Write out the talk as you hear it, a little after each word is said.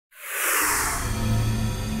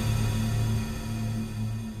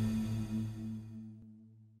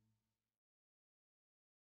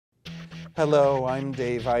Hello, I'm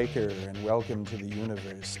Dave Eicher, and welcome to the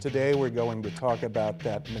universe. Today we're going to talk about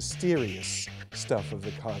that mysterious stuff of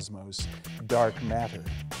the cosmos, dark matter.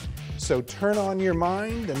 So turn on your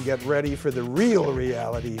mind and get ready for the real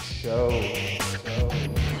reality show.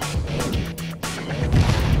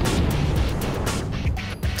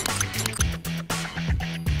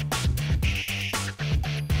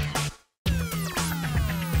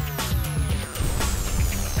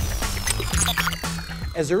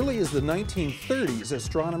 As early as the 1930s,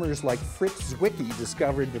 astronomers like Fritz Zwicky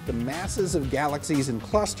discovered that the masses of galaxies and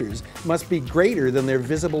clusters must be greater than their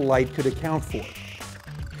visible light could account for.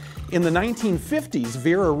 In the 1950s,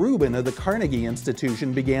 Vera Rubin of the Carnegie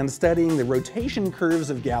Institution began studying the rotation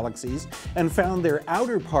curves of galaxies and found their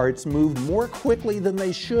outer parts moved more quickly than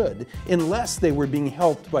they should unless they were being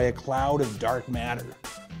helped by a cloud of dark matter.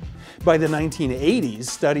 By the 1980s,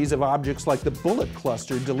 studies of objects like the Bullet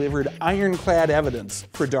Cluster delivered ironclad evidence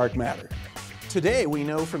for dark matter. Today, we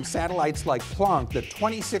know from satellites like Planck that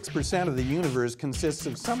 26% of the universe consists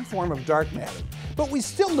of some form of dark matter, but we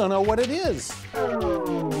still don't know what it is.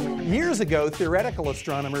 Years ago, theoretical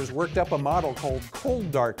astronomers worked up a model called cold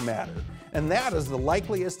dark matter, and that is the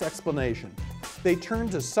likeliest explanation. They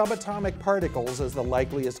turned to subatomic particles as the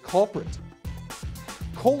likeliest culprit.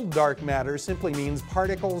 Cold dark matter simply means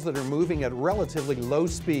particles that are moving at relatively low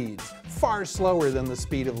speeds, far slower than the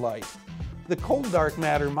speed of light. The cold dark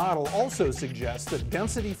matter model also suggests that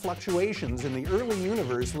density fluctuations in the early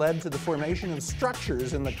universe led to the formation of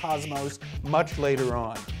structures in the cosmos much later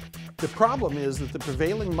on. The problem is that the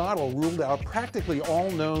prevailing model ruled out practically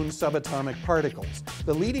all known subatomic particles.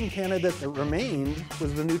 The leading candidate that remained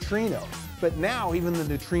was the neutrino. But now even the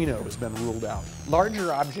neutrino has been ruled out.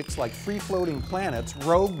 Larger objects like free-floating planets,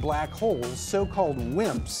 rogue black holes, so-called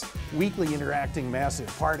WIMPs, weakly interacting massive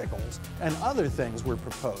particles, and other things were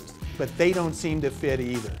proposed, but they don't seem to fit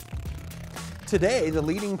either. Today, the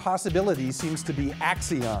leading possibility seems to be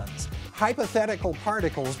axions, hypothetical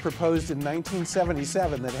particles proposed in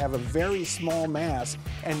 1977 that have a very small mass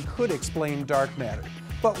and could explain dark matter.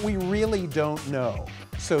 But we really don't know,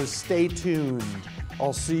 so stay tuned.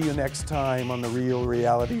 I'll see you next time on The Real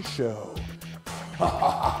Reality Show.